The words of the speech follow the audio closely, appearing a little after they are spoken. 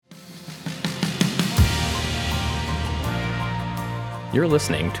You're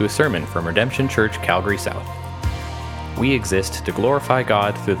listening to a sermon from Redemption Church, Calgary South. We exist to glorify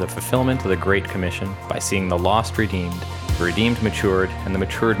God through the fulfillment of the Great Commission by seeing the lost redeemed, the redeemed matured, and the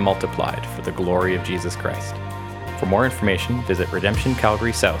matured multiplied for the glory of Jesus Christ. For more information, visit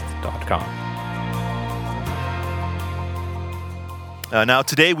redemptioncalgarysouth.com. Now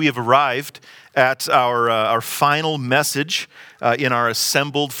today we have arrived at our final message in our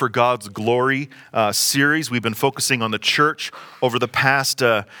Assembled for God's Glory series. We've been focusing on the church over the past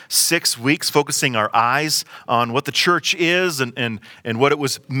 6 weeks, focusing our eyes on what the church is and what it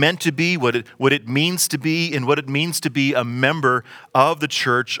was meant to be, what it means to be, and what it means to be a member of the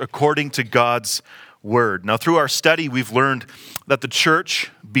church according to God's Word. Now through our study, we've learned that the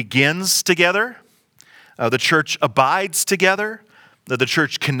church begins together, the church abides together, that the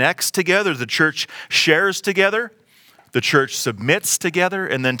church connects together, the church shares together, the church submits together,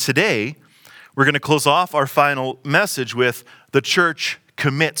 and then today we're going to close off our final message with the church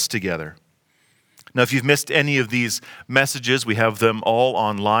commits together. Now, if you've missed any of these messages, we have them all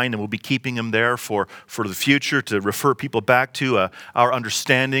online, and we'll be keeping them there for the future to refer people back to our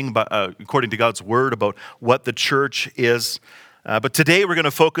understanding, according to God's Word, about what the church is. But today we're going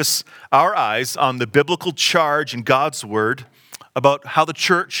to focus our eyes on the biblical charge in God's Word about how the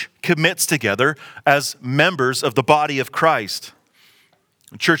church commits together as members of the body of Christ.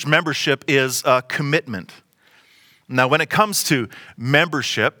 Church membership is a commitment. Now, when it comes to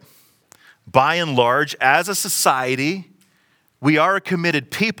membership, by and large, as a society, we are a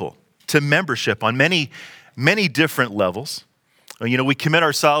committed people to membership on many, many different levels. You know, we commit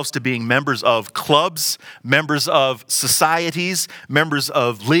ourselves to being members of clubs, members of societies, members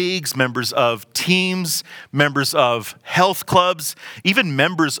of leagues, members of teams, members of health clubs, even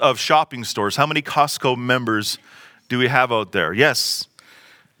members of shopping stores. How many Costco members do we have out there? Yes,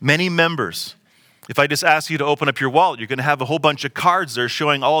 many members. If I just ask you to open up your wallet, you're going to have a whole bunch of cards there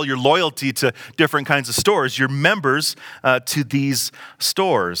showing all your loyalty to different kinds of stores. You're members to these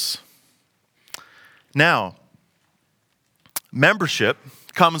stores. Now, membership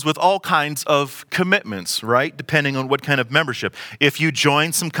comes with all kinds of commitments, right? Depending on what kind of membership. If you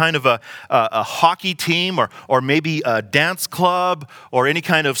join some kind of a hockey team or maybe a dance club or any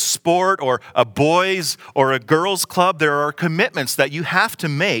kind of sport or a boys or a girls club, there are commitments that you have to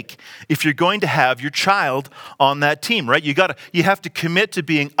make if you're going to have your child on that team, right? You have to commit to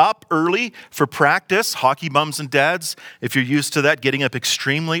being up early for practice. Hockey mums and dads, if you're used to that, getting up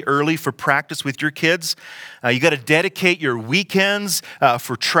extremely early for practice with your kids. You got to dedicate your weekends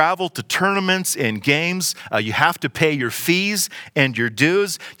for travel to tournaments and games. You have to pay your fees and your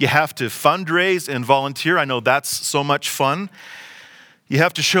dues. You have to fundraise and volunteer. I know that's so much fun. You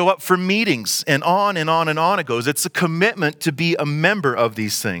have to show up for meetings, and on and on and on it goes. It's a commitment to be a member of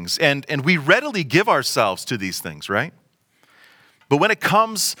these things. And we readily give ourselves to these things, right? But when it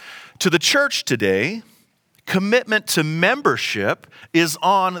comes to the church today, commitment to membership is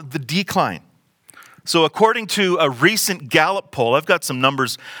on the decline. So according to a recent Gallup poll, I've got some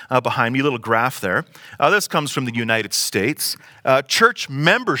numbers behind me, a little graph there. This comes from the United States. Church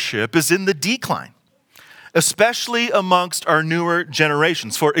membership is in the decline, especially amongst our newer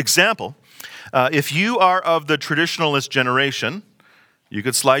generations. For example, if you are of the traditionalist generation, you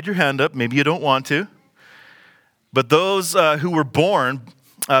could slide your hand up. Maybe you don't want to. But those who were born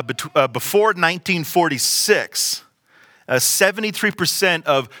before 1946, 73%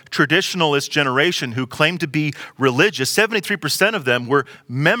 of traditionalist generation who claimed to be religious, 73% of them were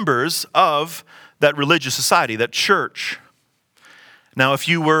members of that religious society, that church. Now, if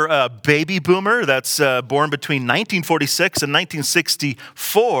you were a baby boomer that's born between 1946 and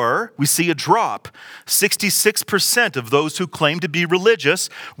 1964, we see a drop. 66% of those who claim to be religious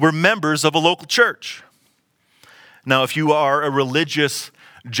were members of a local church. Now, if you are a religious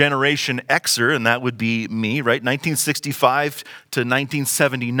Generation Xer, and that would be me, right? 1965 to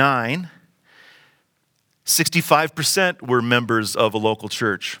 1979, 65% were members of a local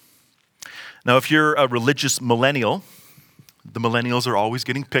church. Now, if you're a religious millennial, the millennials are always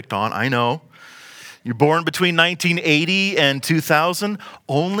getting picked on, I know. You're born between 1980 and 2000,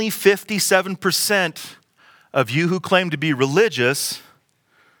 only 57% of you who claim to be religious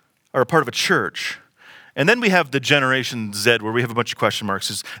are a part of a church. And then we have the Generation Z, where we have a bunch of question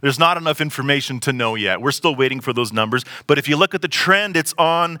marks. There's not enough information to know yet. We're still waiting for those numbers. But if you look at the trend, it's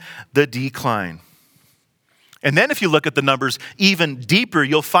on the decline. And then if you look at the numbers even deeper,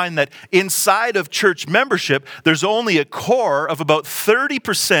 you'll find that inside of church membership, there's only a core of about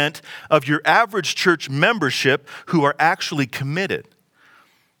 30% of your average church membership who are actually committed.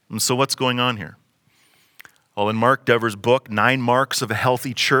 And so what's going on here? Well, in Mark Dever's book, 9 Marks of a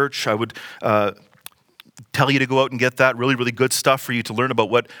Healthy Church, I would tell you to go out and get that really, really good stuff for you to learn about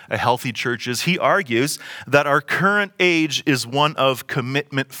what a healthy church is. He argues that our current age is one of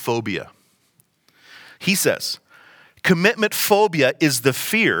commitment phobia. He says, commitment phobia is the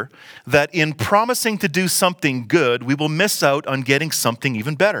fear that in promising to do something good, we will miss out on getting something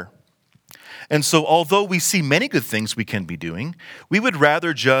even better. And so although we see many good things we can be doing, we would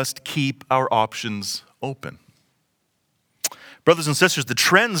rather just keep our options open. Brothers and sisters, the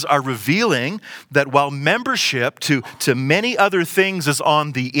trends are revealing that while membership to many other things is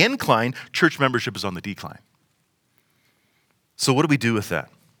on the incline, church membership is on the decline. So what do we do with that?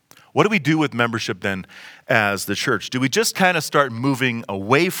 What do we do with membership then as the church? Do we just kind of start moving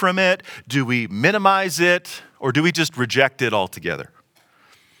away from it? Do we minimize it? Or do we just reject it altogether?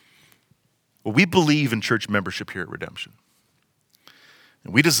 Well, we believe in church membership here at Redemption.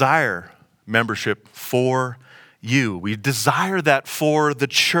 And we desire membership for you. We desire that for the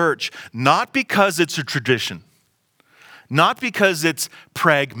church, not because it's a tradition, not because it's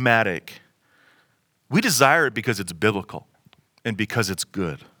pragmatic. We desire it because it's biblical and because it's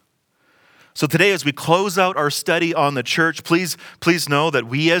good. So today, as we close out our study on the church, please know that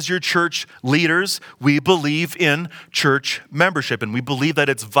we as your church leaders, we believe in church membership, and we believe that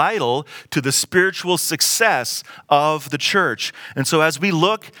it's vital to the spiritual success of the church. And so as we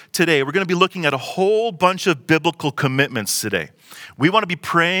look today, we're going to be looking at a whole bunch of biblical commitments today. We want to be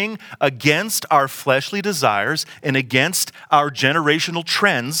praying against our fleshly desires and against our generational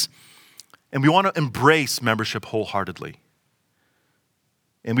trends, and we want to embrace membership wholeheartedly.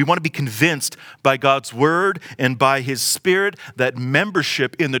 And we want to be convinced by God's word and by his Spirit that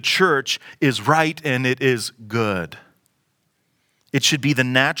membership in the church is right and it is good. It should be the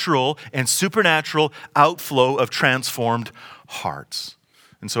natural and supernatural outflow of transformed hearts.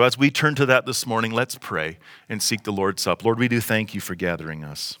 And so as we turn to that this morning, let's pray and seek the Lord's help. Lord, we do thank you for gathering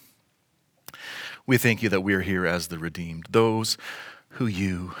us. We thank you that we are here as the redeemed, those who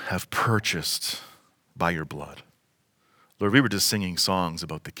you have purchased by your blood. Lord, we were just singing songs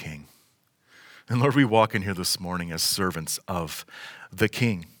about the King. And Lord, we walk in here this morning as servants of the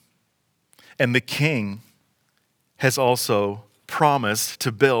King. And the King has also promised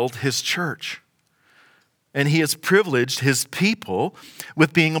to build his church. And he has privileged his people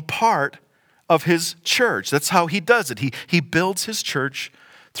with being a part of his church. That's how he does it. He builds his church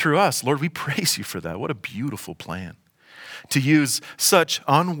through us. Lord, we praise you for that. What a beautiful plan. To use such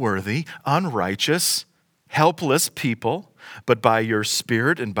unworthy, unrighteous, helpless people, but by your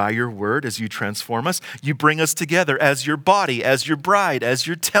Spirit and by your word, as you transform us, you bring us together as your body, as your bride, as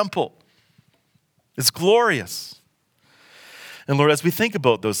your temple. It's glorious. And Lord, as we think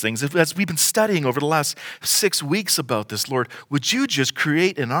about those things, as we've been studying over the last 6 weeks about this, Lord, would you just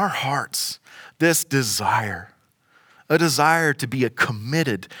create in our hearts this desire, a desire to be a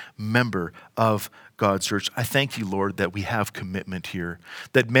committed member of God's church. I thank you, Lord, that we have commitment here,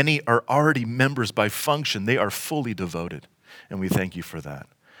 that many are already members by function. They are fully devoted, and we thank you for that.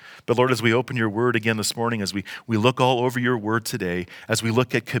 But Lord, as we open your word again this morning, as we look all over your word today, as we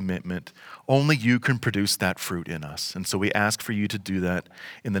look at commitment, only you can produce that fruit in us. And so we ask for you to do that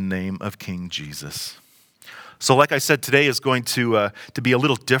in the name of King Jesus. So like I said, today is going to be a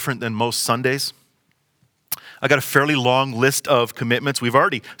little different than most Sundays. I got a fairly long list of commitments. We've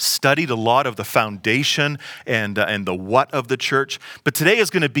already studied a lot of the foundation and the what of the church. But today is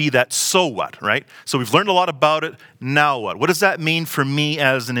going to be that so what, right? So we've learned a lot about it. Now what? What does that mean for me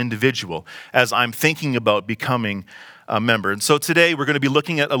as an individual as I'm thinking about becoming a member? And so today we're going to be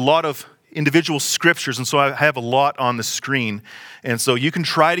looking at a lot of individual scriptures. And so I have a lot on the screen. And so you can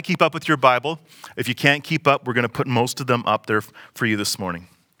try to keep up with your Bible. If you can't keep up, we're going to put most of them up there for you this morning.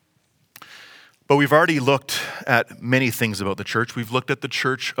 But we've already looked at many things about the church. We've looked at the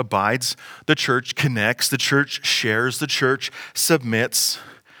church abides, the church connects, the church shares, the church submits.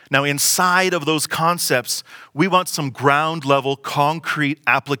 Now, inside of those concepts, we want some ground level, concrete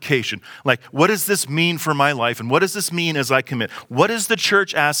application. Like, what does this mean for my life? And what does this mean as I commit? What is the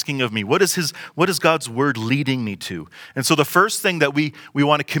church asking of me? What is God's word leading me to? And so the first thing that we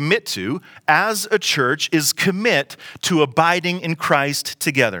want to commit to as a church is commit to abiding in Christ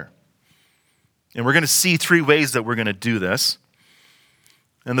together. And we're going to see 3 ways that we're going to do this.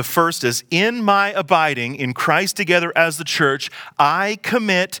 And the first is, in my abiding in Christ together as the church, I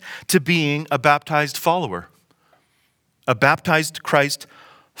commit to being a baptized follower. A baptized Christ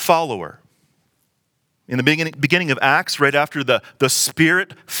follower. In the beginning of Acts, right after the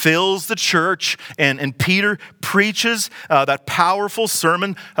Spirit fills the church and Peter preaches that powerful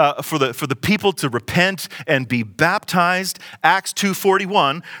sermon for the people to repent and be baptized, Acts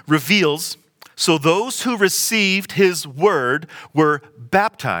 2:41 reveals, so those who received his word were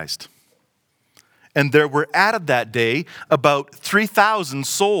baptized. And there were added that day about 3,000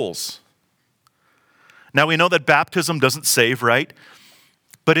 souls. Now we know that baptism doesn't save, right?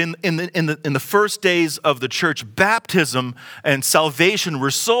 But in the first days of the church, baptism and salvation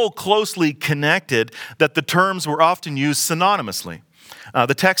were so closely connected that the terms were often used synonymously.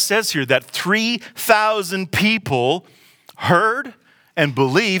 The text says here that 3,000 people heard and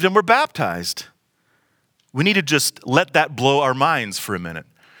believed and were baptized. We need to just let that blow our minds for a minute.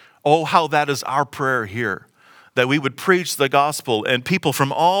 Oh, how that is our prayer here, that we would preach the gospel and people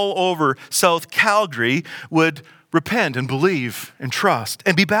from all over South Calgary would repent and believe and trust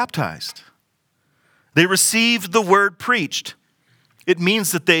and be baptized. They received the word preached. It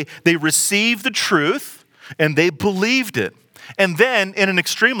means that they received the truth and they believed it. And then in an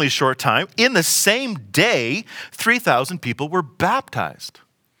extremely short time, in the same day, 3,000 people were baptized.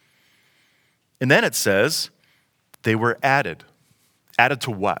 And then it says they were added. Added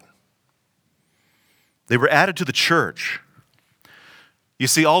to what? They were added to the church. You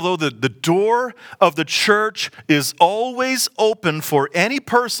see, although the door of the church is always open for any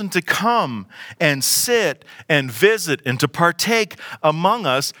person to come and sit and visit and to partake among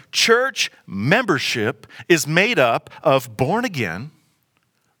us, church membership is made up of born again,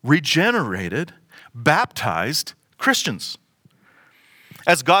 regenerated, baptized Christians.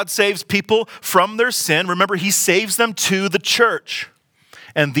 As God saves people from their sin, remember, He saves them to the church.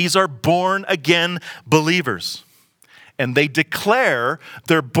 And these are born again believers. And they declare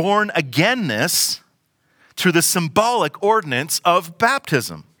their born againness through the symbolic ordinance of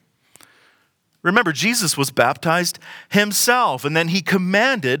baptism. Remember, Jesus was baptized himself, and then he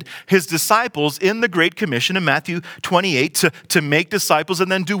commanded his disciples in the Great Commission in Matthew 28 to make disciples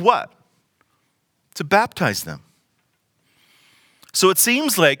and then do what? To baptize them. So it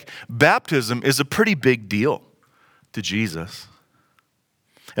seems like baptism is a pretty big deal to Jesus.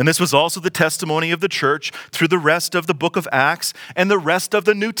 And this was also the testimony of the church through the rest of the book of Acts and the rest of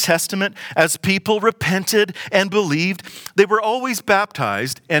the New Testament. As people repented and believed, they were always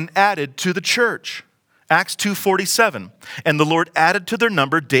baptized and added to the church. Acts 2:47, and the Lord added to their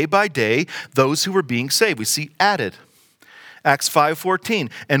number day by day those who were being saved. We see added. Acts 5:14,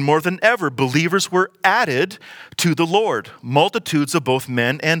 and more than ever, believers were added to the Lord, multitudes of both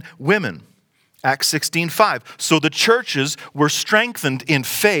men and women. Acts 16:5. So the churches were strengthened in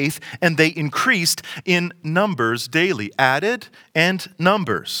faith and they increased in numbers daily. Added and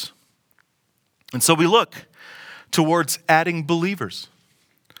numbers. And so we look towards adding believers.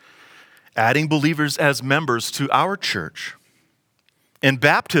 Adding believers as members to our church. And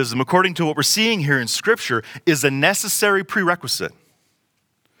baptism, according to what we're seeing here in Scripture, is a necessary prerequisite.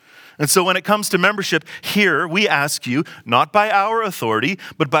 And so when it comes to membership here, we ask you, not by our authority,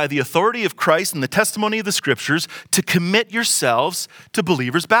 but by the authority of Christ and the testimony of the Scriptures, to commit yourselves to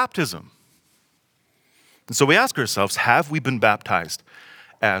believers' baptism. And so we ask ourselves, have we been baptized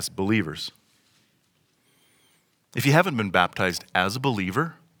as believers? If you haven't been baptized as a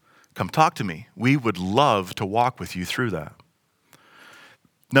believer, come talk to me. We would love to walk with you through that.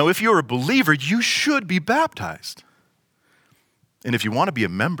 Now, if you're a believer, you should be baptized. And if you want to be a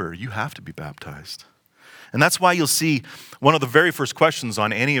member, you have to be baptized. And that's why you'll see one of the very first questions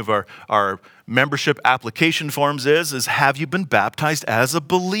on any of our membership application forms is, have you been baptized as a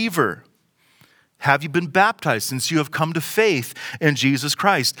believer? Have you been baptized since you have come to faith in Jesus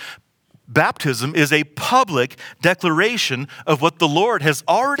Christ? Baptism is a public declaration of what the Lord has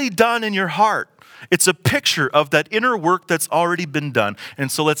already done in your heart. It's a picture of that inner work that's already been done. And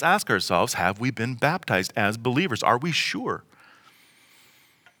so let's ask ourselves, have we been baptized as believers? Are we sure?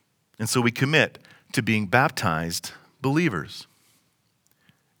 And so we commit to being baptized believers.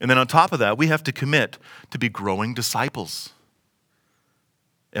 And then on top of that, we have to commit to be growing disciples.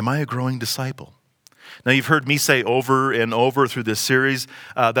 Am I a growing disciple? Now, you've heard me say over and over through this series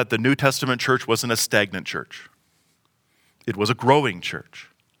that the New Testament church wasn't a stagnant church. It was a growing church,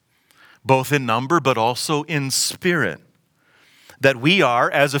 both in number but also in spirit. That we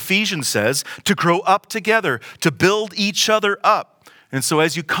are, as Ephesians says, to grow up together, to build each other up. And so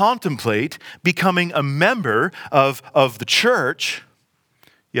as you contemplate becoming a member of the church,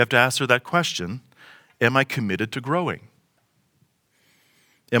 you have to answer that question, am I committed to growing?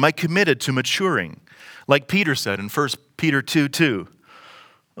 Am I committed to maturing? Like Peter said in 1 Peter 2:2,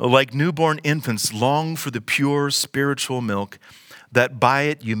 like newborn infants long for the pure spiritual milk, that by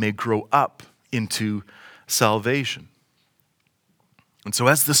it you may grow up into salvation. And so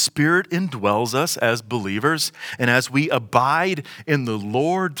as the Spirit indwells us as believers, and as we abide in the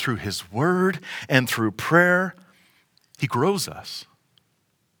Lord through His Word and through prayer, He grows us.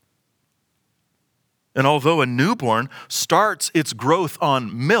 And although a newborn starts its growth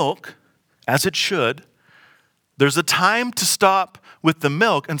on milk, as it should, there's a time to stop with the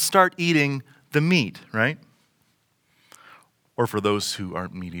milk and start eating the meat, right? Or for those who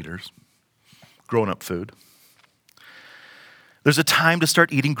aren't meat eaters, grown-up food. There's a time to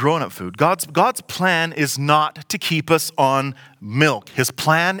start eating grown-up food. God's plan is not to keep us on milk. His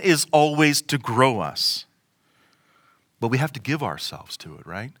plan is always to grow us. But we have to give ourselves to it,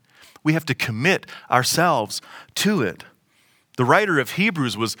 right? We have to commit ourselves to it. The writer of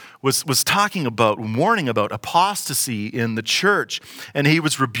Hebrews was talking about, warning about apostasy in the church, and he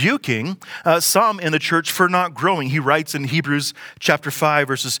was rebuking some in the church for not growing. He writes in Hebrews chapter 5,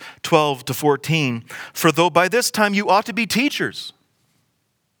 verses 12 to 14, "For though by this time you ought to be teachers,"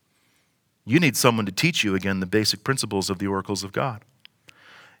 you need someone to teach you again the basic principles of the oracles of God.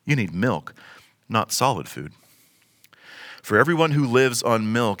 You need milk, not solid food. For everyone who lives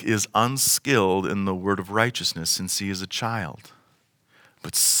on milk is unskilled in the word of righteousness since he is a child.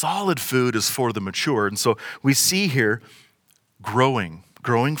 But solid food is for the mature. And so we see here growing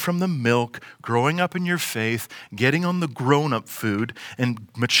from the milk, growing up in your faith, getting on the grown-up food, and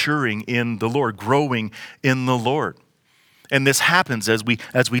maturing in the Lord, growing in the Lord. And this happens as we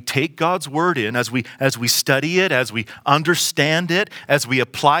take God's word in, as we study it, as we understand it, as we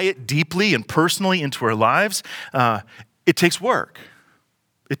apply it deeply and personally into our lives. It takes work.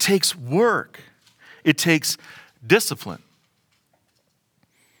 It takes work. It takes discipline.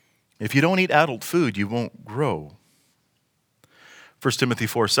 If you don't eat adult food, you won't grow. 1 Timothy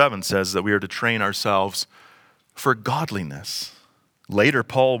 4:7 says that we are to train ourselves for godliness. Later,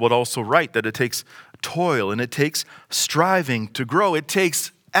 Paul would also write that it takes toil and it takes striving to grow. It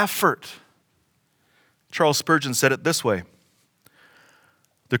takes effort. Charles Spurgeon said it this way: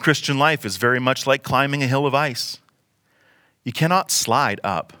 "The Christian life is very much like climbing a hill of ice. You cannot slide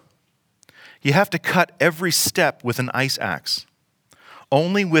up. You have to cut every step with an ice axe.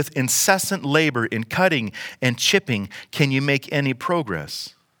 Only with incessant labor in cutting and chipping can you make any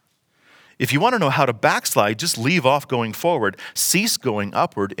progress. If you want to know how to backslide, just leave off going forward. Cease going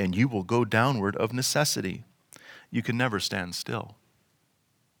upward, and you will go downward of necessity. You can never stand still."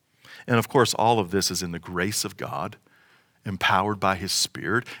 And of course, all of this is in the grace of God, empowered by His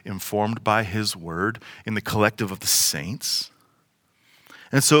Spirit, informed by His Word, in the collective of the saints.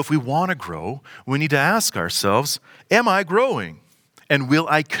 And so if we want to grow, we need to ask ourselves, am I growing? And will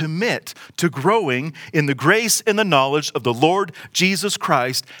I commit to growing in the grace and the knowledge of the Lord Jesus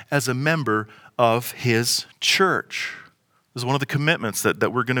Christ as a member of His church? This is one of the commitments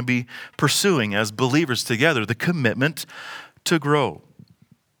that we're going to be pursuing as believers together, the commitment to grow.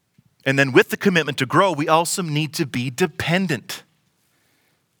 And then with the commitment to grow, we also need to be dependent.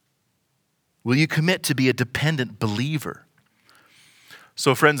 Will you commit to be a dependent believer?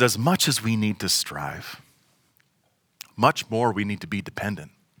 So friends, as much as we need to strive, much more we need to be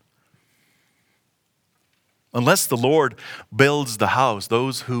dependent. Unless the Lord builds the house,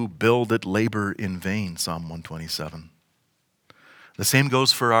 those who build it labor in vain, Psalm 127. The same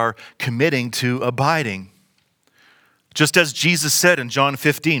goes for our committing to abiding. Just as Jesus said in John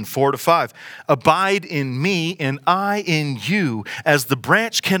 15, 4-5, "Abide in me and I in you, as the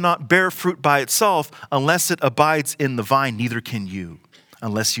branch cannot bear fruit by itself unless it abides in the vine, neither can you,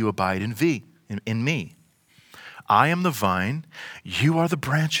 unless you abide in me. I am the vine, you are the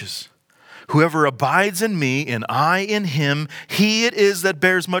branches. Whoever abides in me and I in him, he it is that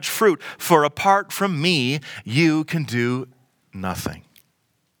bears much fruit. For apart from me, you can do nothing."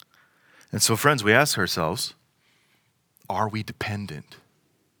 And so, friends, we ask ourselves, are we dependent?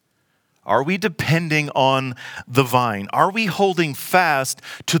 Are we depending on the vine? Are we holding fast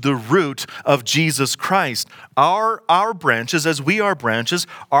to the root of Jesus Christ? Our branches, as we are branches,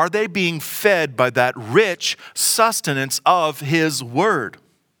 are they being fed by that rich sustenance of His Word?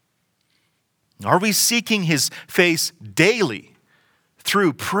 Are we seeking His face daily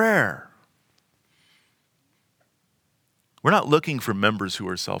through prayer? We're not looking for members who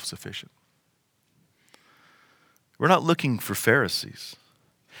are self-sufficient. We're not looking for Pharisees.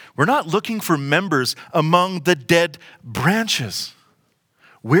 We're not looking for members among the dead branches.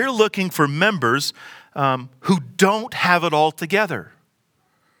 We're looking for members who don't have it all together.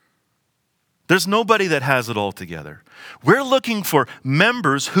 There's nobody that has it all together. We're looking for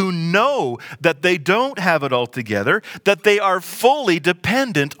members who know that they don't have it all together, that they are fully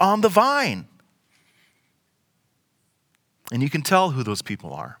dependent on the vine. And you can tell who those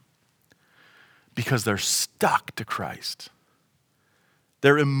people are because they're stuck to Christ.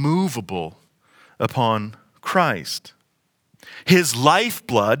 They're immovable upon Christ. His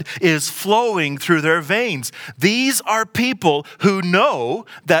lifeblood is flowing through their veins. These are people who know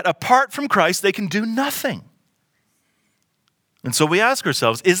that apart from Christ, they can do nothing. And so we ask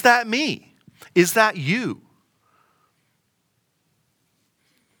ourselves, is that me? Is that you?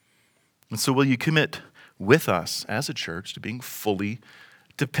 And so will you commit with us as a church to being fully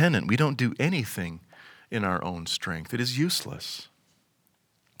dependent? We don't do anything in our own strength. It is useless.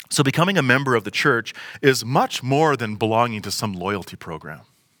 So becoming a member of the church is much more than belonging to some loyalty program.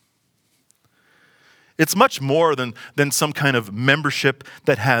 It's much more than some kind of membership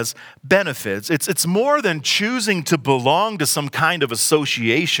that has benefits. It's more than choosing to belong to some kind of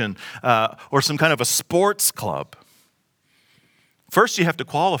association or some kind of a sports club. First, you have to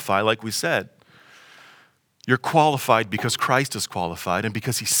qualify, like we said. You're qualified because Christ is qualified and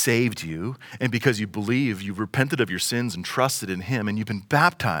because he saved you and because you believe you've repented of your sins and trusted in him and you've been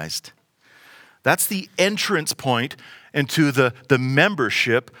baptized. That's the entrance point into the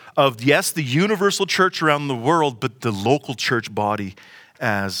membership of, yes, the universal church around the world, but the local church body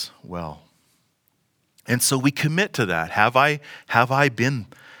as well. And so we commit to that. Have I been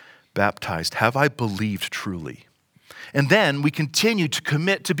baptized? Have I believed truly? And then we continue to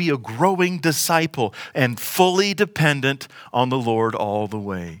commit to be a growing disciple and fully dependent on the Lord all the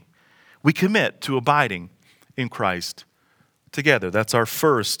way. We commit to abiding in Christ together. That's our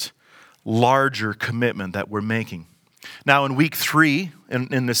first larger commitment that we're making. Now, in week 3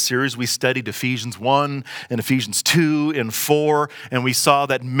 in this series, we studied Ephesians 1 and Ephesians 2 and 4, and we saw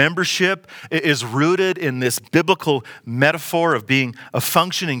that membership is rooted in this biblical metaphor of being a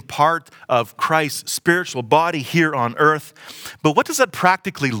functioning part of Christ's spiritual body here on earth. But what does that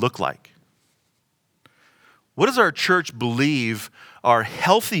practically look like? What does our church believe are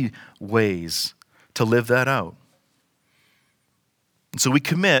healthy ways to live that out? And so we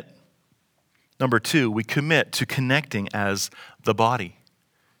commit. Number 2, we commit to connecting as the body.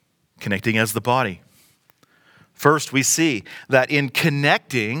 Connecting as the body. First, we see that in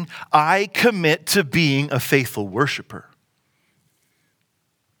connecting, I commit to being a faithful worshiper.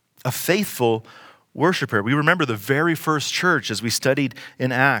 A faithful worshiper. We remember the very first church as we studied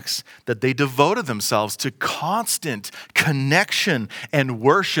in Acts, that they devoted themselves to constant connection and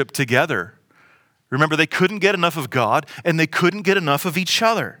worship together. Remember, they couldn't get enough of God and they couldn't get enough of each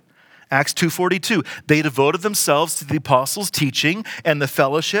other. Acts 2:42, they devoted themselves to the apostles' teaching and the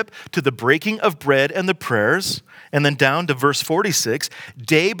fellowship, to the breaking of bread and the prayers. And then down to verse 46,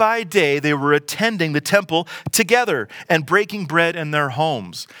 day by day they were attending the temple together and breaking bread in their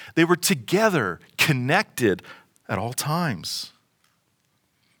homes. They were together, connected at all times.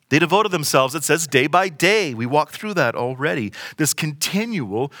 They devoted themselves, it says, day by day. We walked through that already. This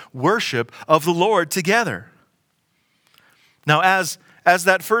continual worship of the Lord together. Now, as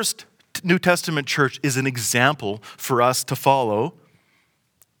that first New Testament church is an example for us to follow,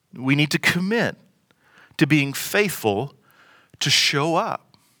 we need to commit to being faithful to show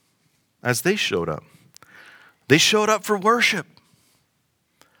up as they showed up. They showed up for worship.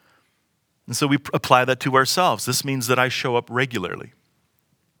 And so we apply that to ourselves. This means that I show up regularly.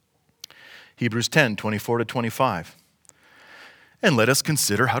 Hebrews 10:24-25. And let us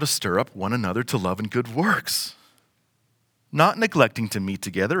consider how to stir up one another to love and good works, not neglecting to meet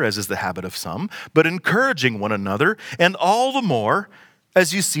together, as is the habit of some, but encouraging one another, and all the more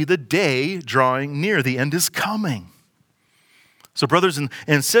as you see the day drawing near. The end is coming. So brothers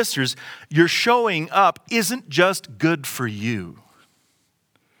and sisters, your showing up isn't just good for you.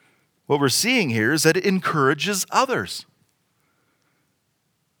 What we're seeing here is that it encourages others.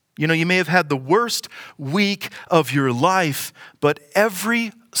 You know, you may have had the worst week of your life, but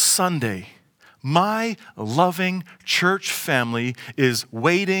every Sunday, my loving church family is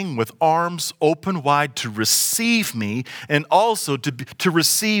waiting with arms open wide to receive me and also to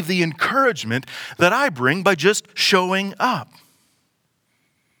receive the encouragement that I bring by just showing up.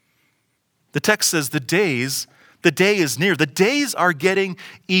 The text says the day is near. The days are getting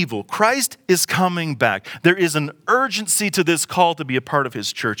evil. Christ is coming back. There is an urgency to this call to be a part of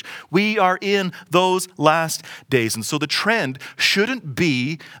his church. We are in those last days. And so the trend shouldn't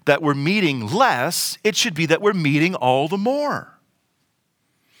be that we're meeting less. It should be that we're meeting all the more.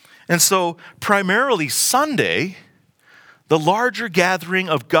 And so primarily Sunday, the larger gathering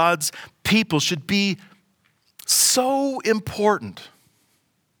of God's people should be so important,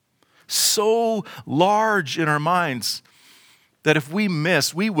 so large in our minds that if we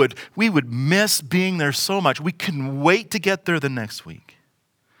miss, we would miss being there so much. We couldn't wait to get there the next week.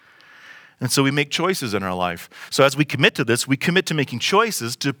 And so we make choices in our life. So as we commit to this, we commit to making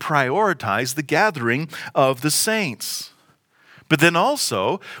choices to prioritize the gathering of the saints. But then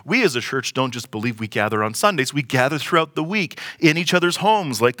also, we as a church don't just believe we gather on Sundays. We gather throughout the week in each other's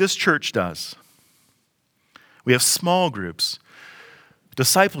homes like this church does. We have small groups,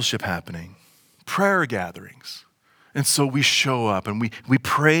 discipleship happening, prayer gatherings. And so we show up and we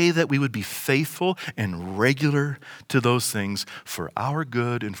pray that we would be faithful and regular to those things for our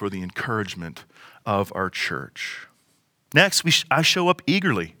good and for the encouragement of our church. Next, I show up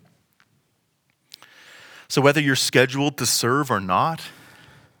eagerly. So whether you're scheduled to serve or not,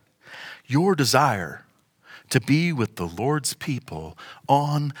 your desire to be with the Lord's people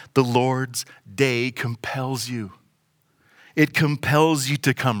on the Lord's day compels you. It compels you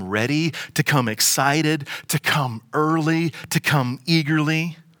to come ready, to come excited, to come early, to come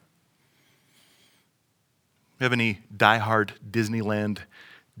eagerly. You have any diehard Disney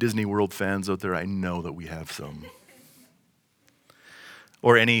World fans out there? I know that we have some.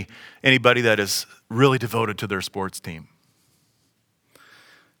 Or anybody that is really devoted to their sports team.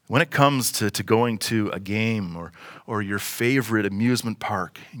 When it comes to going to a game or your favorite amusement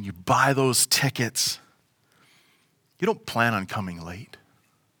park, and you buy those tickets, you don't plan on coming late.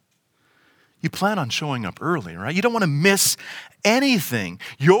 You plan on showing up early, right? You don't want to miss anything.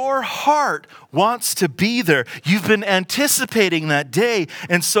 Your heart wants to be there. You've been anticipating that day,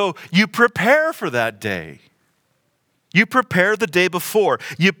 and so you prepare for that day. You prepare the day before.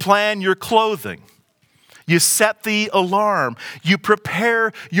 You plan your clothing. You set the alarm. You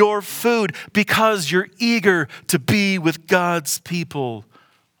prepare your food because you're eager to be with God's people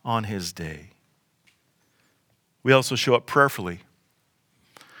on His day. We also show up prayerfully.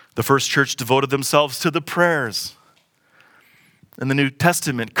 The first church devoted themselves to the prayers. And the New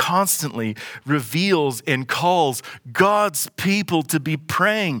Testament constantly reveals and calls God's people to be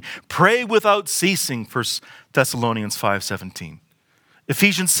praying. Pray without ceasing, 1 Thessalonians 5:17.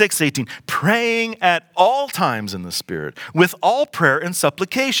 Ephesians 6:18, praying at all times in the Spirit, with all prayer and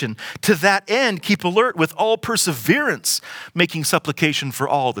supplication. To that end, keep alert with all perseverance, making supplication for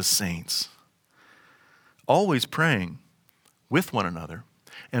all the saints. Always praying with one another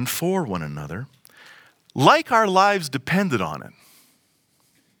and for one another, like our lives depended on it.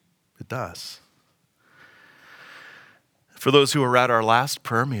 It does. For those who were at our last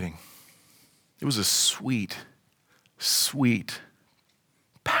prayer meeting, it was a sweet,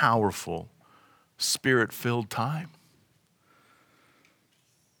 powerful, Spirit-filled time.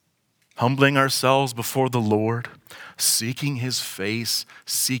 Humbling ourselves before the Lord, seeking His face,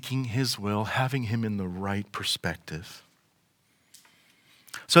 seeking His will, having Him in the right perspective.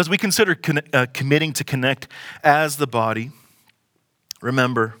 So as we consider committing to connect as the body,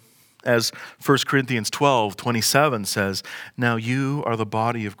 remember, as 1 Corinthians 12:27 says, now you are the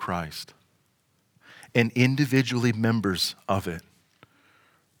body of Christ and individually members of it.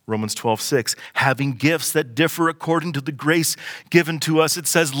 Romans 12:6, having gifts that differ according to the grace given to us, it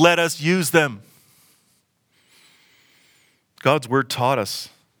says, let us use them. God's word taught us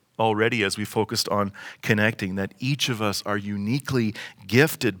already as we focused on connecting that each of us are uniquely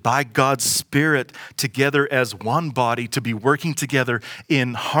gifted by God's Spirit together as one body to be working together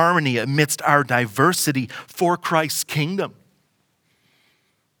in harmony amidst our diversity for Christ's kingdom.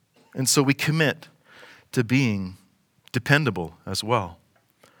 And so we commit to being dependable as well.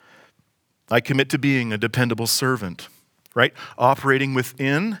 I commit to being a dependable servant, right? Operating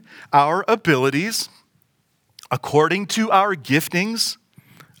within our abilities, according to our giftings,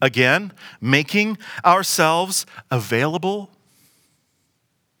 again, making ourselves available.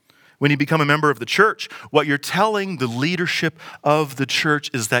 When you become a member of the church, what you're telling the leadership of the church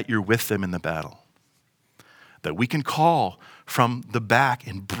is that you're with them in the battle. That we can call from the back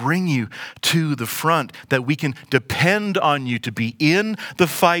and bring you to the front, that we can depend on you to be in the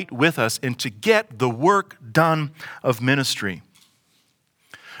fight with us and to get the work done of ministry.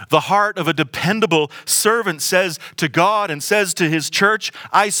 The heart of a dependable servant says to God and says to His church,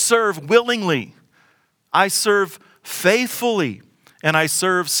 I serve willingly, I serve faithfully, and I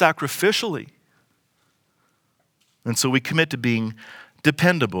serve sacrificially. And so we commit to being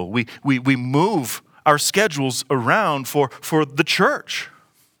dependable. We move our schedules around for the church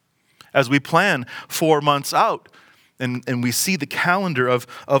as we plan 4 months out. And we see the calendar of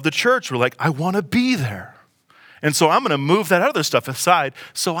the church. We're like, I want to be there. And so I'm going to move that other stuff aside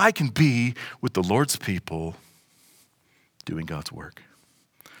so I can be with the Lord's people doing God's work.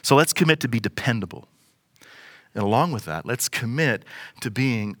 So let's commit to be dependable. And along with that, let's commit to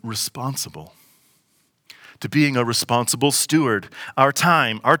being responsible. To being a responsible steward, our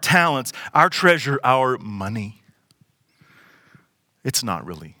time, our talents, our treasure, our money. It's not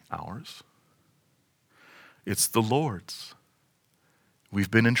really ours. It's the Lord's.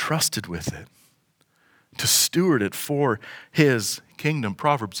 We've been entrusted with it to steward it for His kingdom.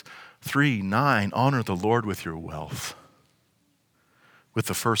 Proverbs 3:9, honor the Lord with your wealth, with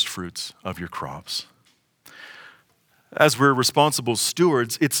the first fruits of your crops. As we're responsible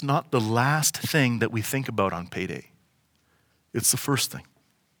stewards, it's not the last thing that we think about on payday. It's the first thing.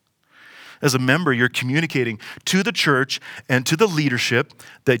 As a member, you're communicating to the church and to the leadership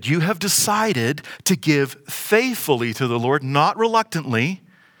that you have decided to give faithfully to the Lord, not reluctantly,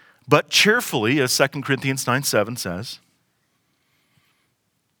 but cheerfully, as 2 Corinthians 9:7 says,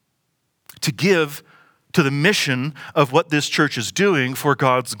 to give to the mission of what this church is doing for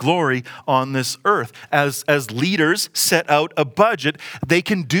God's glory on this earth. As leaders set out a budget, they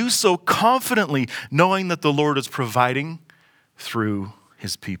can do so confidently, knowing that the Lord is providing through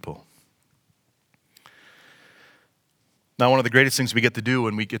his people. Now, one of the greatest things we get to do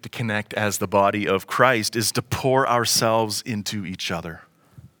when we get to connect as the body of Christ is to pour ourselves into each other.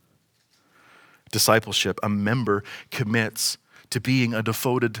 Discipleship, a member commits to being a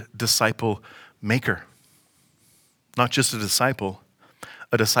devoted disciple maker. Not just a disciple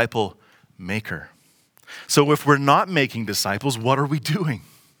maker. So if we're not making disciples, what are we doing?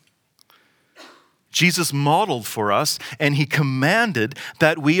 Jesus modeled for us, and he commanded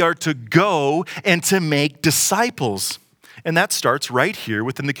that we are to go and to make disciples. And that starts right here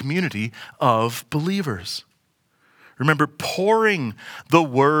within the community of believers. Remember, pouring the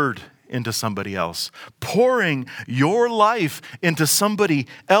word into somebody else, pouring your life into somebody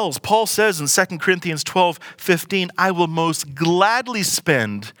else. Paul says in 2 Corinthians 12:15, I will most gladly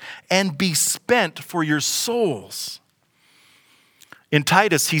spend and be spent for your souls. In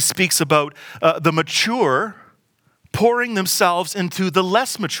Titus, he speaks about the mature pouring themselves into the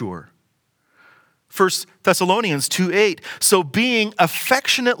less mature. 1 Thessalonians 2:8, so being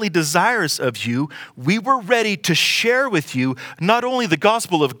affectionately desirous of you, we were ready to share with you not only the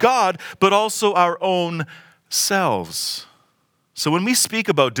gospel of God, but also our own selves. So when we speak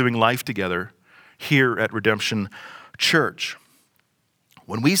about doing life together here at Redemption Church,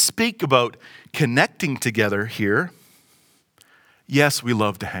 when we speak about connecting together here, yes, we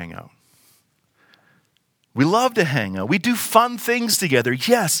love to hang out. We love to hang out. We do fun things together,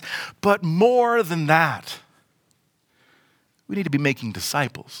 yes, but more than that, we need to be making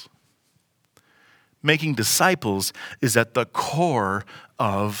disciples. Making disciples is at the core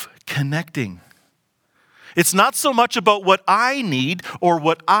of connecting. It's not so much about what I need or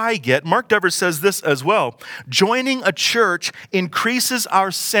what I get. Mark Dever says this as well. Joining a church increases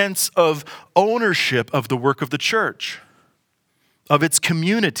our sense of ownership of the work of the church, of its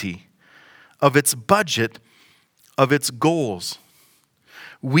community, of its budget, of its goals.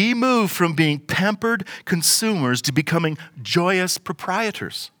 We move from being pampered consumers to becoming joyous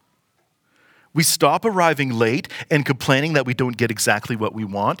proprietors. We stop arriving late and complaining that we don't get exactly what we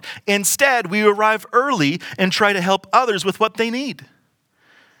want. Instead, we arrive early and try to help others with what they need.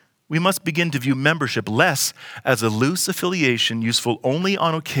 We must begin to view membership less as a loose affiliation useful only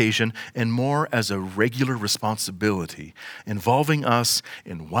on occasion and more as a regular responsibility involving us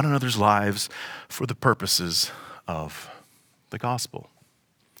in one another's lives for the purposes of the gospel.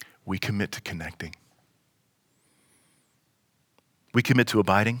 We commit to connecting. We commit to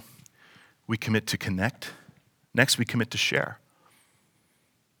abiding. We commit to connect. Next, we commit to share.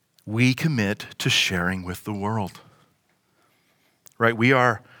 We commit to sharing with the world. Right? We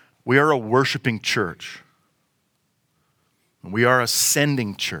are a worshiping church. We are a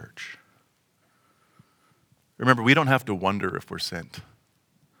sending church. Remember, we don't have to wonder if we're sent.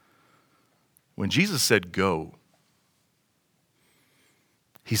 When Jesus said go,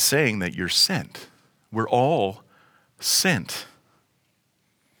 he's saying that you're sent. We're all sent.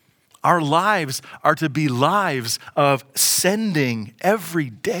 Our lives are to be lives of sending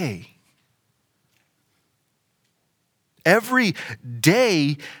every day. Every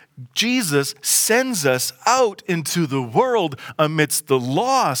day, Jesus sends us out into the world amidst the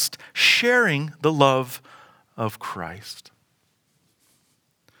lost, sharing the love of Christ.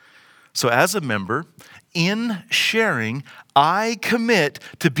 So as a member, in sharing, I commit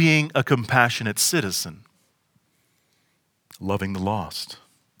to being a compassionate citizen, loving the lost.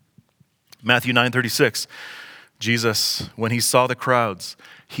 Matthew 9:36, Jesus, when he saw the crowds,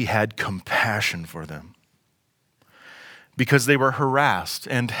 he had compassion for them because they were harassed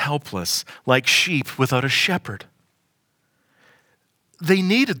and helpless like sheep without a shepherd. They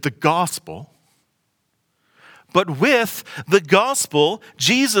needed the gospel, but with the gospel,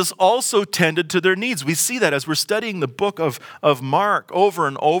 Jesus also tended to their needs. We see that as we're studying the book of Mark over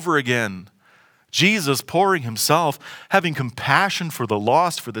and over again. Jesus pouring himself, having compassion for the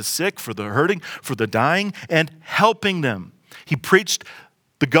lost, for the sick, for the hurting, for the dying, and helping them. He preached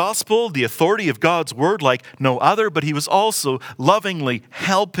the gospel, the authority of God's word like no other, but he was also lovingly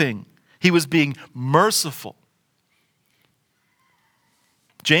helping. He was being merciful.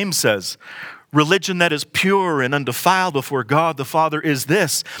 James says, religion that is pure and undefiled before God the Father is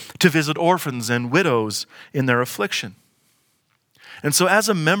this, to visit orphans and widows in their affliction. And so as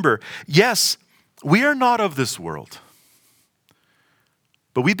a member, yes, we are not of this world.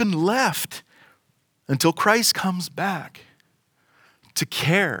 But we've been left until Christ comes back to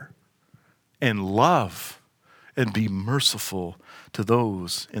care and love and be merciful to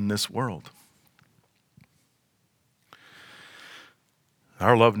those in this world.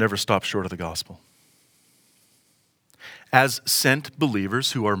 Our love never stops short of the gospel. As sent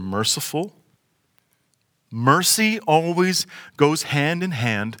believers who are merciful, mercy always goes hand in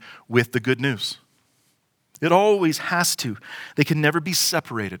hand with the good news. It always has to. They can never be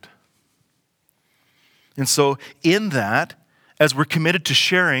separated. And so in that, as we're committed to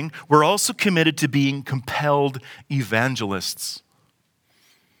sharing, we're also committed to being compelled evangelists.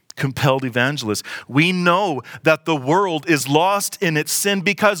 Compelled evangelists. We know that the world is lost in its sin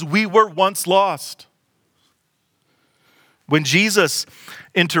because we were once lost. When Jesus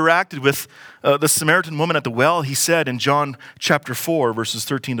interacted with the Samaritan woman at the well, he said in John chapter 4, verses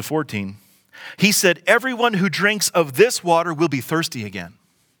 13 to 14, he said, "Everyone who drinks of this water will be thirsty again.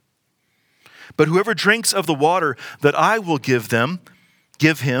 But whoever drinks of the water that I will give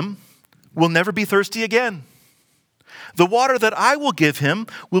him, will never be thirsty again. The water that I will give him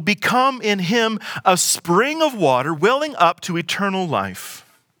will become in him a spring of water welling up to eternal life."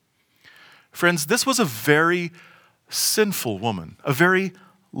 Friends, this was a very sinful woman, a very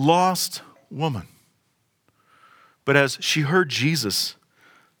lost woman. But as she heard Jesus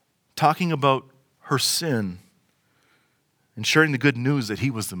talking about her sin and sharing the good news that he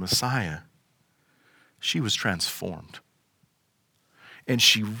was the Messiah, she was transformed. And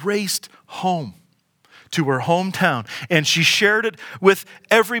she raced home to her hometown, and she shared it with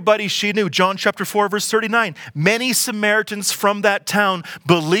everybody she knew. John chapter 4, verse 39. Many Samaritans from that town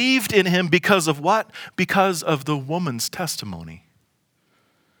believed in him because of what? Because of the woman's testimony.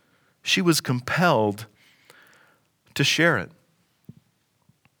 She was compelled to share it.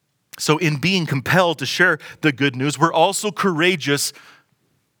 So in being compelled to share the good news, we're also courageous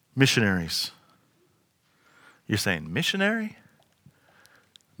missionaries. You're saying, missionary?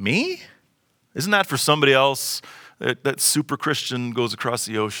 Me? Isn't that for somebody else? That super Christian goes across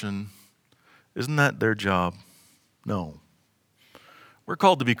the ocean. Isn't that their job? No. We're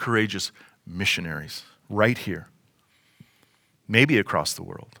called to be courageous missionaries right here. Maybe across the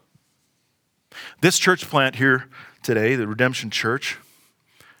world. This church plant here today, the Redemption Church,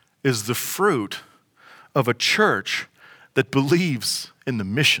 is the fruit of a church that believes in the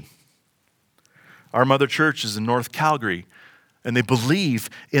mission. Our mother church is in North Calgary, and they believe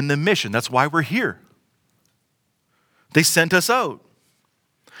in the mission. That's why we're here. They sent us out.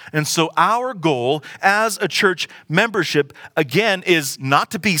 And so our goal as a church membership, again, is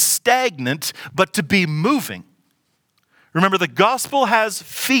not to be stagnant, but to be moving. Remember, the gospel has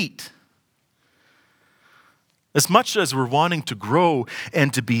feet. As much as we're wanting to grow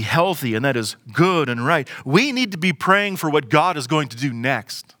and to be healthy, and that is good and right, we need to be praying for what God is going to do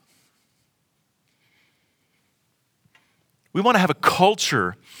next. We want to have a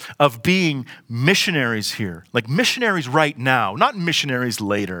culture of being missionaries here, like missionaries right now, not missionaries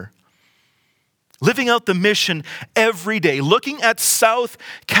later. Living out the mission every day, looking at South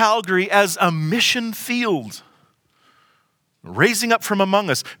Calgary as a mission field, raising up from among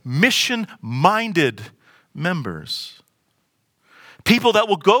us mission-minded members. People that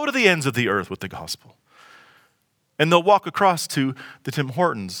will go to the ends of the earth with the gospel. And they'll walk across to the Tim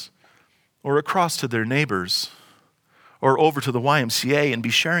Hortons or across to their neighbors or over to the YMCA and be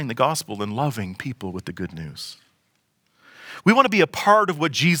sharing the gospel and loving people with the good news. We want to be a part of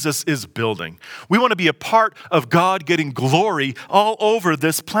what Jesus is building. We want to be a part of God getting glory all over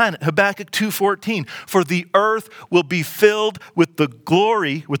this planet. Habakkuk 2:14, for the earth will be filled with the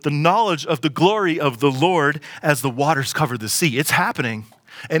glory, with the knowledge of the glory of the Lord as the waters cover the sea. It's happening,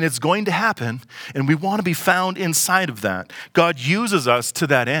 and it's going to happen, and we want to be found inside of that. God uses us to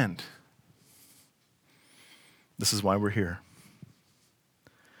that end. This is why we're here.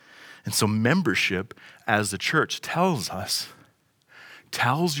 And so membership as the church tells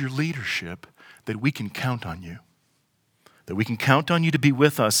your leadership that we can count on you. That we can count on you to be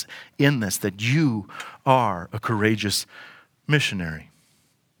with us in this, that you are a courageous missionary.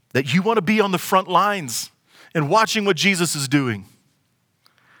 That you want to be on the front lines and watching what Jesus is doing.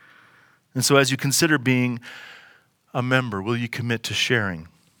 And so as you consider being a member, will you commit to sharing?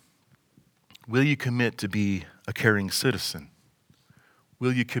 Will you commit to be a caring citizen?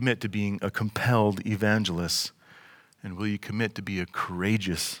 Will you commit to being a compelled evangelist? And will you commit to be a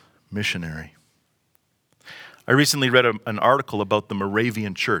courageous missionary? I recently read an article about the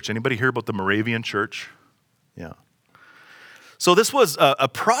Moravian Church. Anybody hear about the Moravian Church? Yeah. So this was a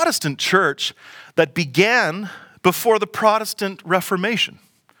Protestant church that began before the Protestant Reformation,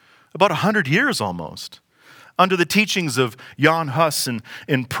 about 100 years almost, under the teachings of Jan Hus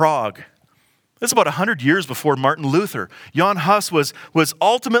in Prague. That's about 100 years before Martin Luther. Jan Hus was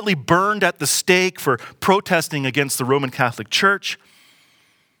ultimately burned at the stake for protesting against the Roman Catholic Church.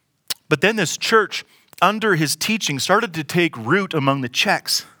 But then this church, under his teaching, started to take root among the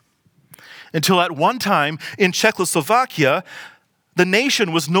Czechs, until at one time in Czechoslovakia, the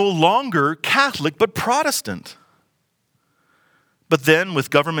nation was no longer Catholic but Protestant. But then, with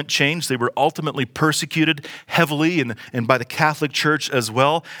government change, they were ultimately persecuted heavily and by the Catholic Church as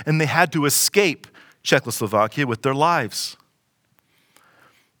well, and they had to escape Czechoslovakia with their lives.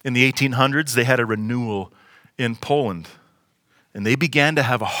 In the 1800s, they had a renewal in Poland, and they began to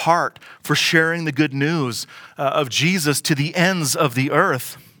have a heart for sharing the good news of Jesus to the ends of the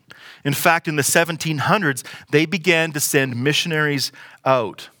earth. In fact, in the 1700s, they began to send missionaries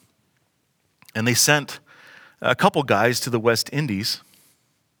out. And they sent a couple guys to the West Indies.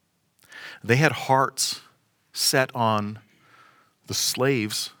 They had hearts set on the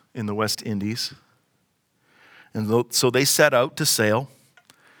slaves in the West Indies. And so they set out to sail.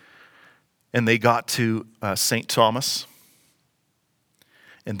 And they got to St. Thomas.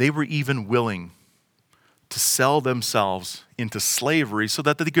 And they were even willing to sell themselves into slavery so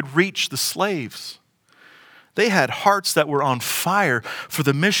that they could reach the slaves. They had hearts that were on fire for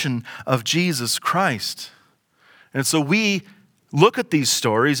the mission of Jesus Christ. And so we look at these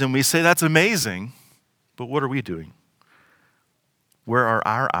stories and we say, that's amazing, but what are we doing? Where are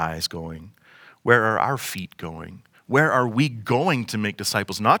our eyes going? Where are our feet going? Where are we going to make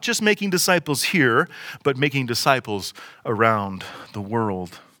disciples? Not just making disciples here, but making disciples around the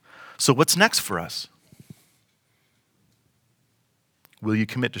world. So what's next for us? Will you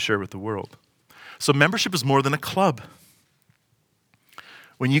commit to share with the world? So membership is more than a club.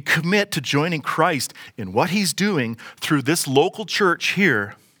 When you commit to joining Christ in what he's doing through this local church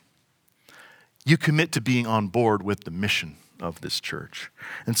here, you commit to being on board with the mission of this church.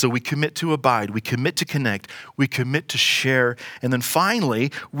 And so we commit to abide, we commit to connect, we commit to share, and then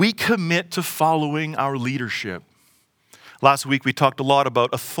finally, we commit to following our leadership. Last week we talked a lot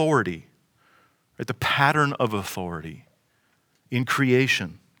about authority, right? The pattern of authority in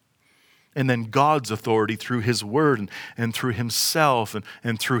creation. And then God's authority through his word and through himself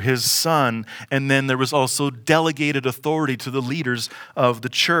and through his son. And then there was also delegated authority to the leaders of the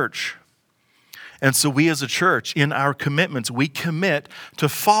church. And so we as a church, in our commitments, we commit to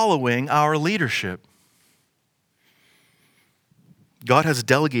following our leadership. God has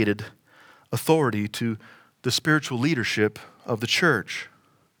delegated authority to the spiritual leadership of the church.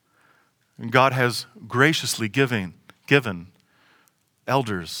 And God has graciously given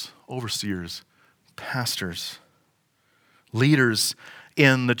elders, overseers, pastors, leaders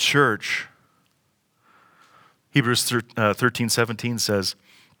in the church. Hebrews 13:17 says,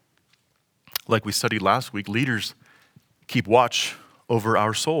 like we studied last week, leaders keep watch over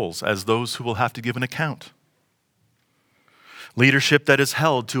our souls as those who will have to give an account. Leadership that is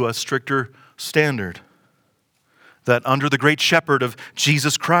held to a stricter standard. That under the great shepherd of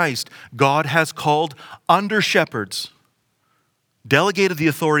Jesus Christ, God has called under shepherds, delegated the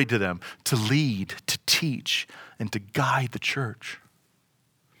authority to them to lead, to teach, and to guide the church.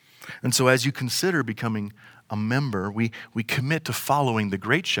 And so as you consider becoming a member, we commit to following the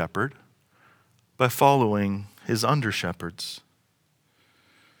great shepherd by following his under shepherds.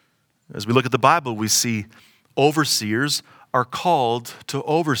 As we look at the Bible, we see overseers are called to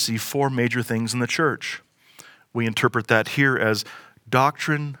oversee 4 major things in the church. We interpret that here as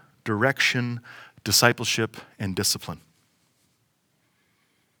doctrine, direction, discipleship, and discipline.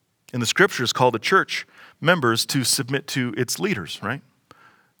 And the scriptures call the church members to submit to its leaders, right?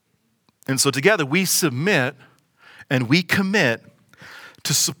 And so together we submit and we commit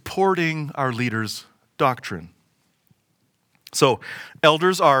to supporting our leaders' doctrine. So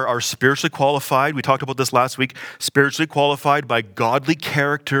elders are spiritually qualified. We talked about this last week. Spiritually qualified by godly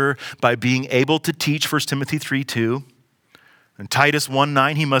character, by being able to teach, 1 Timothy 3:2. In Titus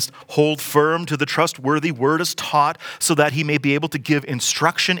 1:9, he must hold firm to the trustworthy word as taught so that he may be able to give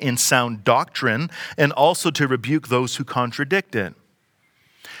instruction in sound doctrine and also to rebuke those who contradict it.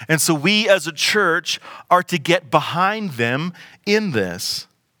 And so we as a church are to get behind them in this.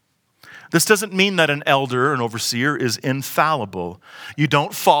 This doesn't mean that an elder, an overseer, is infallible. You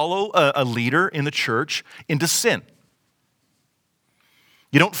don't follow a leader in the church into sin.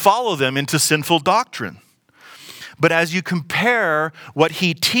 You don't follow them into sinful doctrine. But as you compare what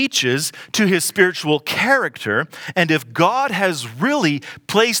he teaches to his spiritual character, and if God has really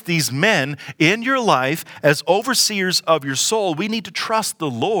placed these men in your life as overseers of your soul, we need to trust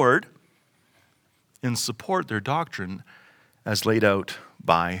the Lord and support their doctrine as laid out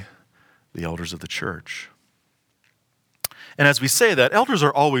by the elders of the church. And as we say that, elders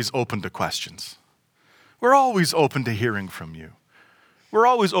are always open to questions. We're always open to hearing from you. We're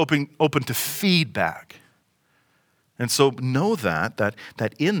always open to feedback. And so know that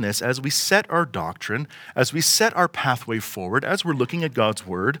in this, as we set our doctrine, as we set our pathway forward, as we're looking at God's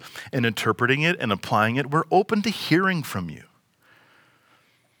word and interpreting it and applying it, we're open to hearing from you.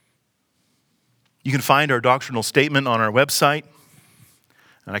 You can find our doctrinal statement on our website,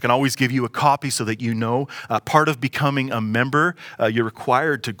 and I can always give you a copy so that you know. Part of becoming a member, you're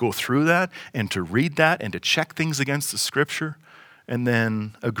required to go through that and to read that and to check things against the Scripture and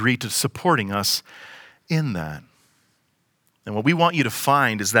then agree to supporting us in that. And what we want you to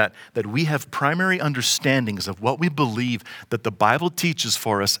find is that we have primary understandings of what we believe that the Bible teaches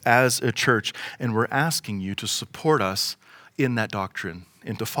for us as a church, and we're asking you to support us in that doctrine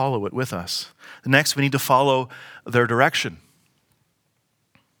and to follow it with us. Next, we need to follow their direction.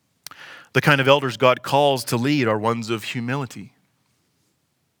 The kind of elders God calls to lead are ones of humility.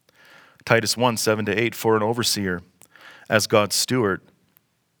 Titus 1, 7-8, for an overseer, as God's steward,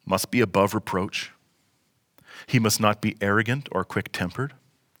 must be above reproach. He must not be arrogant or quick-tempered,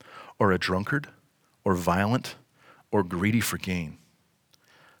 or a drunkard, or violent, or greedy for gain,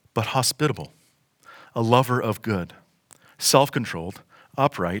 but hospitable, a lover of good, self-controlled,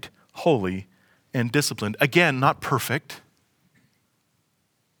 upright, holy, and disciplined. Again, not perfect,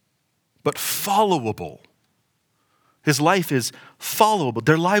 but followable. His life is followable.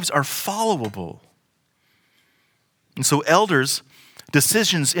 Their lives are followable. And so elders'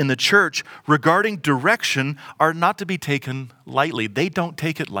 decisions in the church regarding direction are not to be taken lightly. They don't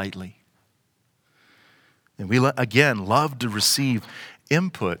take it lightly. And we, again, love to receive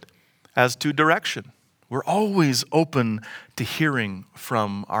input as to direction. We're always open to hearing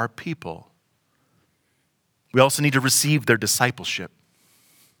from our people. We also need to receive their discipleship.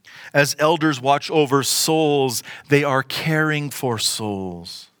 As elders watch over souls, they are caring for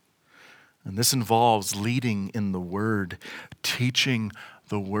souls. And this involves leading in the Word, teaching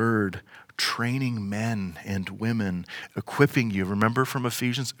the Word, training men and women, equipping you. Remember from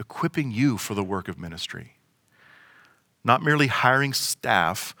Ephesians, equipping you for the work of ministry. Not merely hiring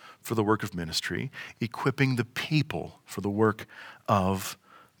staff for the work of ministry, equipping the people for the work of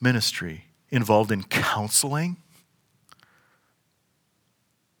ministry. Involved in counseling.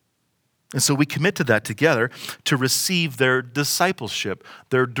 And so we commit to that together to receive their discipleship,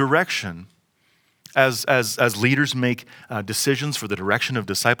 their direction. As leaders make decisions for the direction of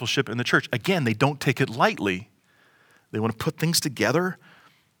discipleship in the church, again, they don't take it lightly. They want to put things together.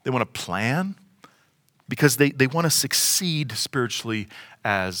 They want to plan because they want to succeed spiritually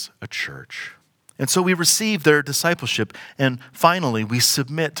as a church. And so we receive their discipleship, and finally, we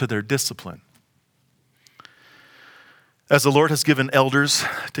submit to their discipline. As the Lord has given elders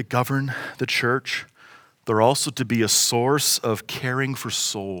to govern the church, they're also to be a source of caring for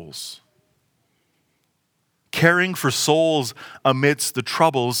souls. Caring for souls amidst the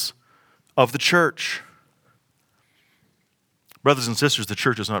troubles of the church. Brothers and sisters, the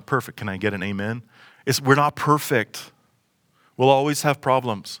church is not perfect. Can I get an amen? We're not perfect. We'll always have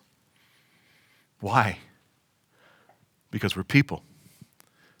problems. Why? Because we're people.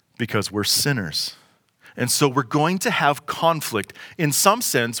 Because we're sinners. And so we're going to have conflict. In some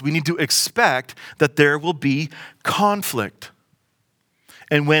sense, we need to expect that there will be conflict.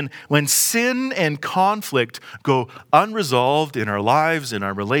 And when sin and conflict go unresolved in our lives, in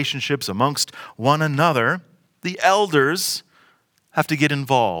our relationships amongst one another, the elders have to get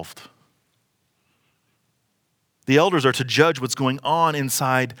involved. The elders are to judge what's going on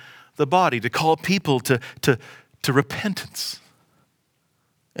inside the body, to call people to repentance.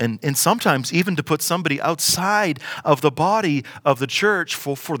 And sometimes even to put somebody outside of the body of the church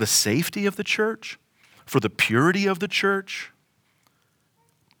for the safety of the church, for the purity of the church,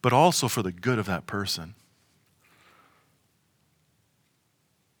 but also for the good of that person.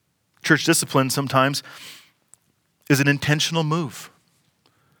 Church discipline sometimes is an intentional move.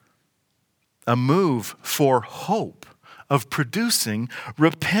 A move for hope of producing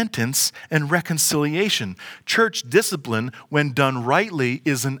repentance and reconciliation. Church discipline, when done rightly,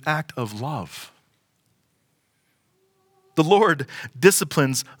 is an act of love. The Lord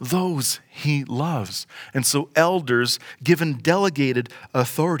disciplines those He loves. And so elders, given delegated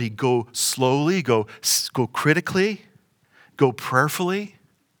authority, go slowly, go critically, go prayerfully,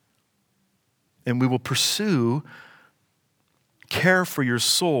 and we will pursue care for your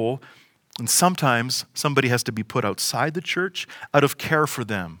soul. And sometimes somebody has to be put outside the church out of care for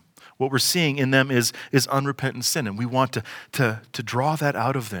them. What we're seeing in them is unrepentant sin, and we want to draw that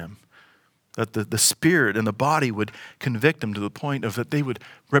out of them That the spirit and the body would convict them to the point of that they would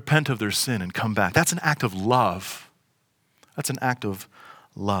repent of their sin and come back. That's an act of love. That's an act of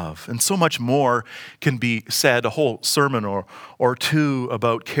love. And so much more can be said, a whole sermon or two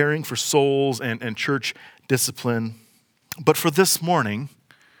about caring for souls and church discipline. But for this morning,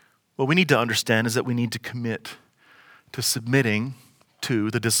 what we need to understand is that we need to commit to submitting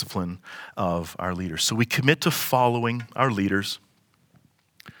to the discipline of our leaders. So we commit to following our leaders.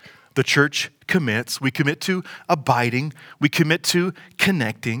 The church commits. We commit to abiding. We commit to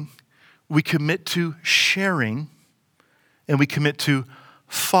connecting. We commit to sharing. And we commit to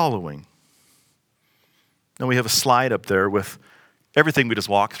following. Now we have a slide up there with everything we just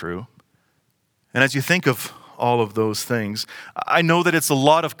walked through. And as you think of all of those things, I know that it's a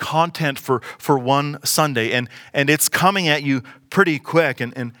lot of content for one Sunday, and it's coming at you pretty quick.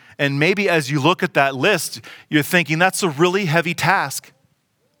 And maybe as you look at that list, you're thinking, that's a really heavy task.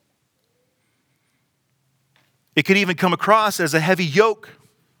 It could even come across as a heavy yoke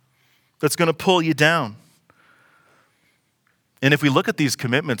that's going to pull you down. And if we look at these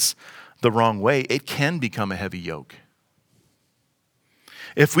commitments the wrong way, it can become a heavy yoke.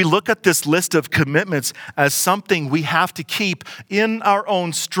 If we look at this list of commitments as something we have to keep in our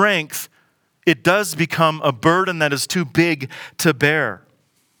own strength, it does become a burden that is too big to bear.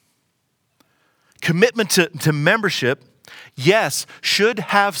 Commitment to membership, yes, should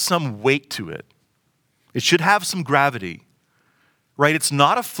have some weight to it. It should have some gravity, right? It's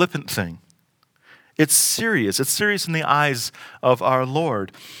not a flippant thing. It's serious. It's serious in the eyes of our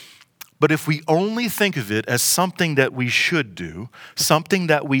Lord. But if we only think of it as something that we should do, something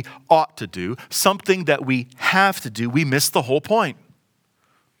that we ought to do, something that we have to do, we miss the whole point.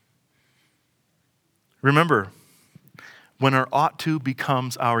 Remember, when our ought to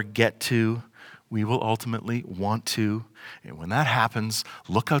becomes our get to, we will ultimately want to. And when that happens,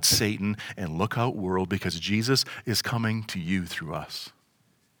 look out Satan and look out world, because Jesus is coming to you through us.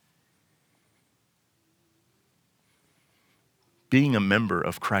 Being a member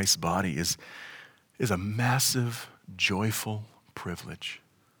of Christ's body is a massive, joyful privilege.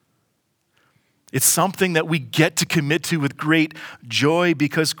 It's something that we get to commit to with great joy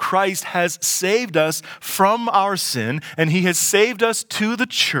because Christ has saved us from our sin, and he has saved us to the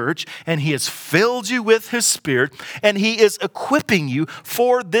church, and he has filled you with his Spirit, and he is equipping you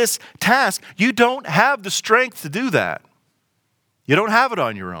for this task. You don't have the strength to do that. You don't have it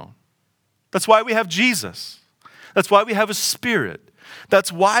on your own. That's why we have Jesus. That's why we have his Spirit.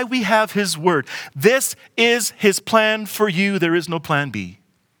 That's why we have his word. This is his plan for you. There is no plan B.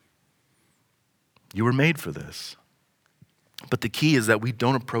 You were made for this. But the key is that we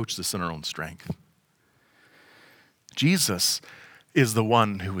don't approach this in our own strength. Jesus is the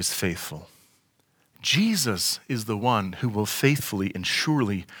one who is faithful. Jesus is the one who will faithfully and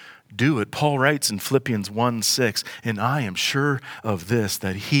surely do it. Paul writes in Philippians 1:6, "And I am sure of this,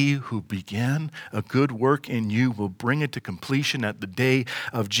 that he who began a good work in you will bring it to completion at the day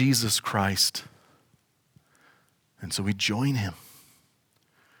of Jesus Christ." And so we join him.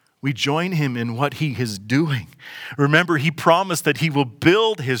 We join him in what he is doing. Remember, he promised that he will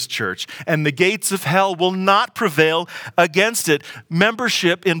build his church and the gates of hell will not prevail against it.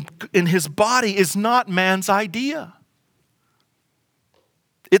 Membership in his body is not man's idea.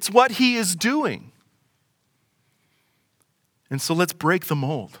 It's what he is doing. And so let's break the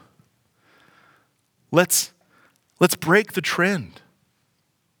mold. Let's break the trend.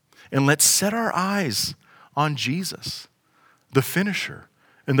 And let's set our eyes on Jesus, the finisher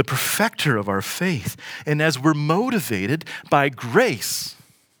and the perfecter of our faith. And as we're motivated by grace,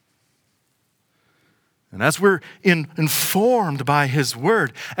 and as we're informed by his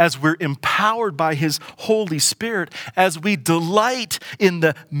word, as we're empowered by his Holy Spirit, as we delight in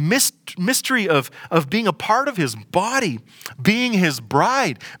the mystery of being a part of his body, being his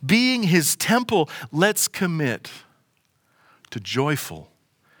bride, being his temple, let's commit to joyful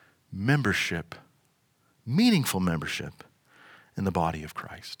membership, meaningful membership in the body of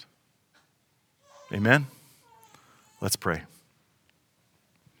Christ. Amen? Let's pray.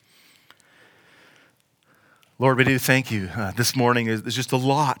 Lord, we do thank you. This morning is just a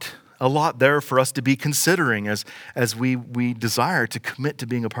lot there for us to be considering as we desire to commit to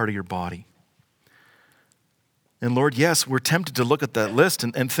being a part of your body. And Lord, yes, we're tempted to look at that list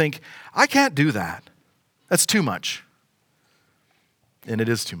and think, I can't do that. That's too much. And it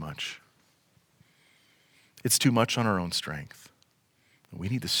is too much. It's too much on our own strength. We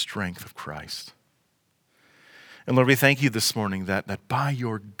need the strength of Christ. And Lord, we thank you this morning that by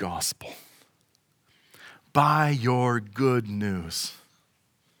your gospel, by your good news,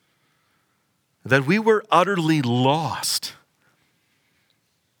 that we were utterly lost,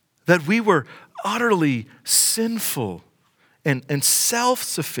 that we were utterly sinful and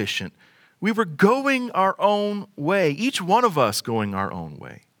self-sufficient. We were going our own way, each one of us going our own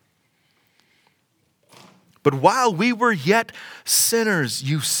way. But while we were yet sinners,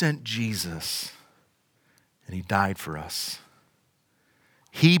 you sent Jesus, and he died for us.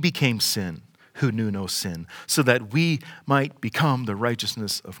 He became sin who knew no sin, so that we might become the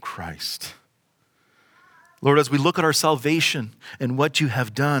righteousness of Christ. Lord, as we look at our salvation and what you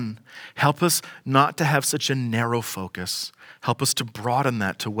have done, help us not to have such a narrow focus. Help us to broaden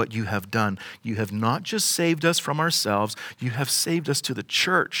that to what you have done. You have not just saved us from ourselves, you have saved us to the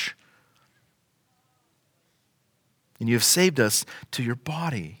church. And you have saved us to your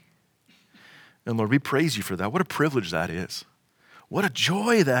body. And Lord, we praise you for that. What a privilege that is. What a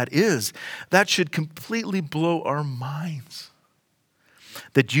joy that is. That should completely blow our minds.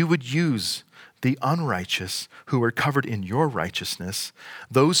 That you would use the unrighteous who are covered in your righteousness,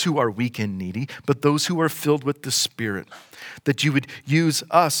 those who are weak and needy, but those who are filled with the Spirit. That you would use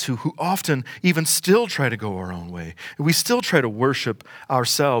us who often even still try to go our own way. We still try to worship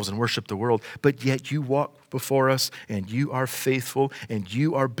ourselves and worship the world, but yet you walk before us and you are faithful and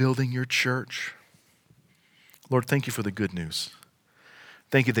you are building your church. Lord, thank you for the good news.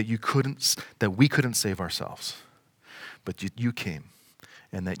 Thank you that we couldn't save ourselves, but you came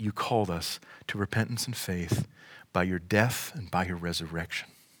and that you called us to repentance and faith by your death and by your resurrection.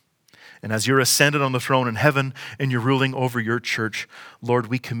 And as you're ascended on the throne in heaven and you're ruling over your church, Lord,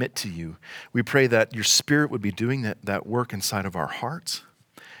 we commit to you. We pray that your Spirit would be doing that work inside of our hearts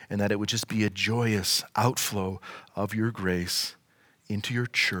and that it would just be a joyous outflow of your grace into your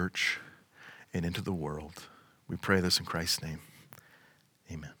church and into the world. We pray this in Christ's name.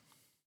 Amen.